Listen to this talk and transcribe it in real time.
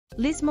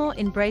Lismore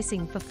in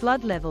bracing for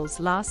flood levels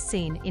last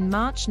seen in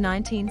March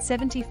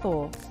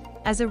 1974,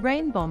 as a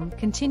rain bomb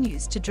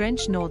continues to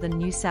drench northern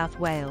New South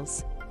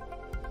Wales.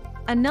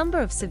 A number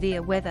of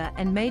severe weather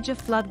and major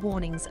flood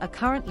warnings are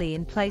currently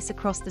in place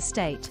across the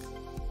state,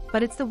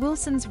 but it's the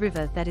Wilson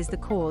River that is the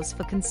cause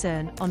for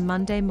concern on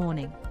Monday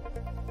morning.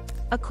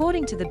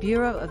 According to the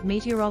Bureau of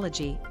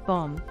Meteorology,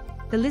 BOM,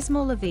 the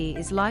Lismore levee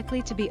is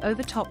likely to be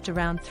overtopped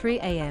around 3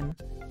 a.m.,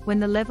 when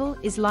the level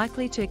is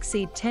likely to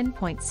exceed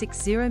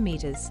 10.60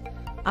 meters,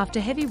 after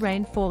heavy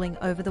rain falling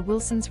over the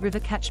Wilson River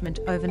catchment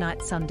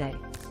overnight Sunday.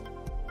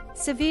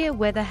 Severe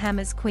weather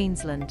hammers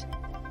Queensland.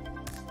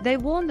 They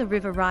warn the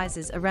river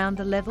rises around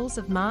the levels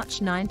of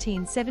March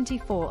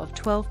 1974 of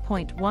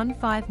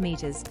 12.15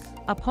 meters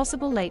are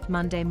possible late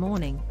Monday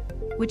morning,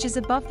 which is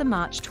above the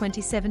March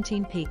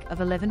 2017 peak of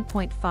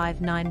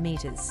 11.59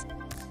 meters.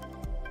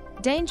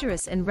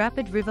 Dangerous and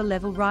rapid river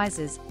level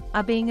rises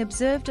are being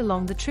observed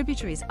along the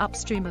tributaries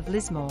upstream of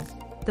Lismore,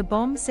 the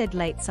BOM said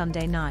late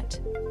Sunday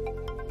night.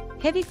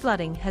 Heavy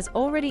flooding has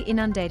already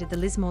inundated the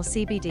Lismore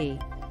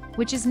CBD,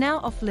 which is now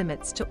off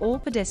limits to all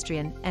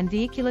pedestrian and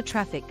vehicular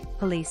traffic,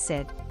 police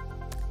said.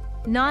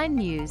 9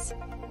 News.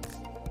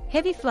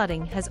 Heavy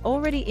flooding has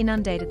already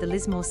inundated the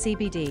Lismore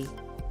CBD,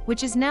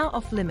 which is now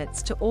off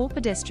limits to all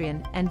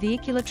pedestrian and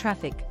vehicular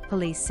traffic,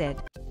 police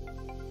said.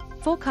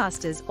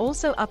 Forecasters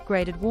also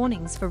upgraded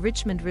warnings for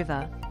Richmond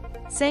River,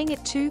 saying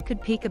it too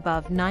could peak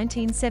above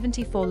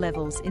 1974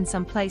 levels in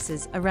some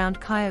places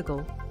around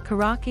Kyogle,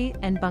 Karaki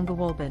and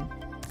Bungawalbin.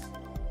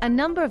 A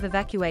number of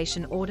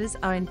evacuation orders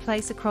are in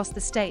place across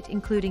the state,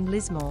 including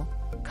Lismore,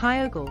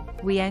 Kyogle,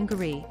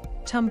 Wiangaree,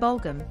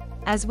 Tumbulgum,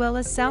 as well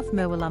as South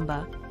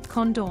Murwillumbah,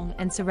 Condong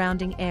and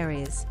surrounding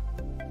areas.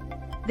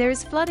 There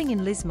is flooding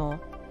in Lismore,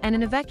 and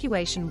an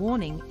evacuation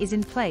warning is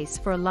in place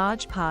for a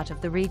large part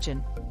of the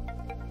region.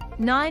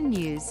 9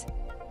 News.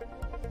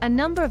 A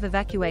number of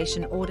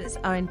evacuation orders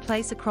are in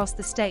place across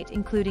the state,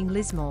 including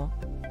Lismore,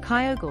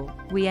 Kyogle,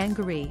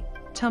 Wiangaree,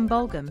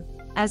 Tumbulgum,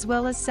 as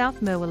well as South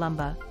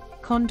Murwillumbah,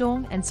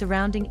 Condong and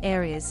surrounding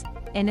areas,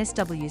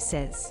 NSW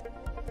says.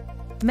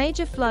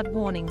 Major flood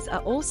warnings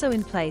are also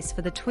in place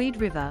for the Tweed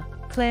River,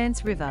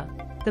 Clarence River,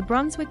 the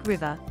Brunswick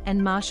River,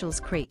 and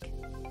Marshalls Creek.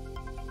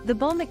 The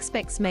BOM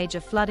expects major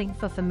flooding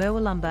for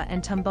Murwillumbah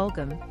and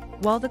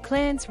Tumbulgum, while the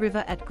Clarence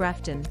River at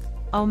Grafton,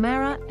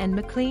 Ulmarra and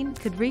Maclean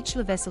could reach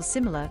levels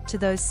similar to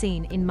those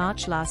seen in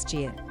March last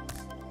year.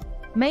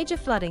 Major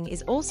flooding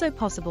is also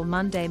possible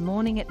Monday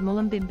morning at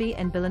Mullumbimby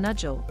and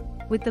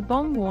Billinudgel, with the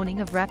BOM warning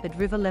of rapid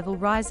river level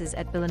rises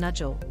at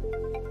Billinudgel,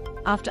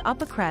 after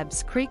Upper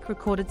Crabs Creek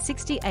recorded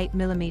 68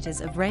 millimeters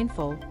of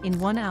rainfall in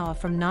 1 hour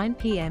from 9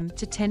 p.m.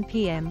 to 10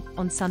 p.m.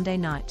 on Sunday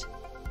night.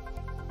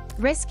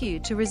 Rescue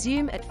to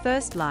resume at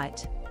first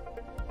light.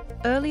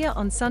 Earlier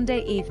on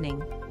Sunday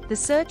evening, the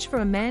search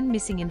for a man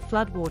missing in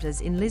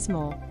floodwaters in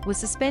Lismore was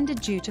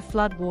suspended due to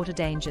floodwater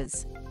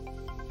dangers.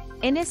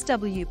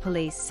 NSW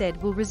police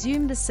said will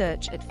resume the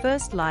search at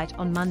first light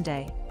on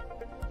Monday.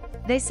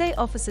 They say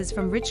officers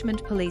from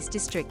Richmond Police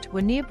District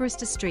were near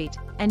Brewster Street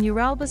and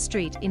Uralba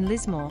Street in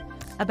Lismore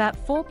about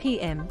 4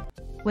 p.m.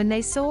 when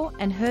they saw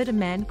and heard a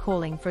man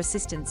calling for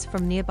assistance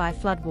from nearby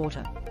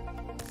floodwater.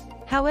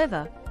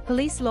 However,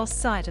 police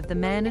lost sight of the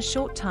man a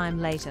short time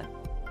later.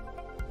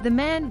 The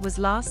man was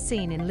last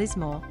seen in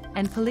Lismore,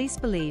 and police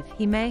believe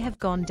he may have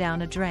gone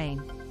down a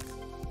drain.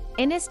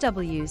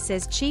 NSW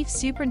says Chief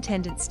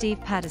Superintendent Steve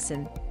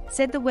Patterson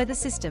said the weather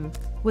system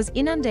was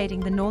inundating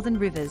the northern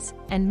rivers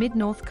and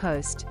mid-north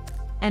coast,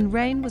 and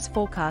rain was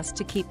forecast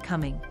to keep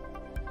coming.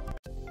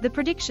 The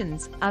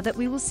predictions are that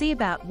we will see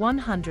about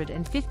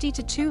 150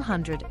 to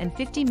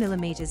 250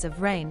 millimeters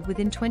of rain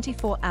within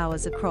 24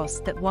 hours across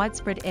that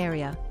widespread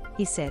area,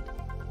 he said.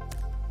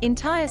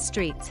 Entire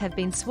streets have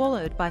been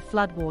swallowed by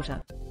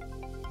floodwater.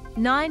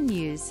 9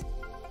 News.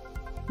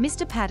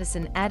 Mr.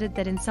 Patterson added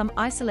that in some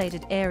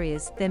isolated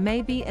areas there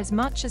may be as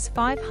much as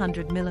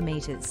 500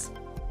 millimeters.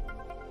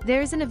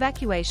 There is an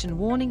evacuation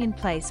warning in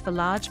place for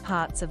large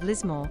parts of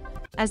Lismore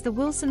as the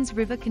Wilson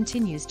River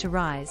continues to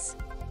rise.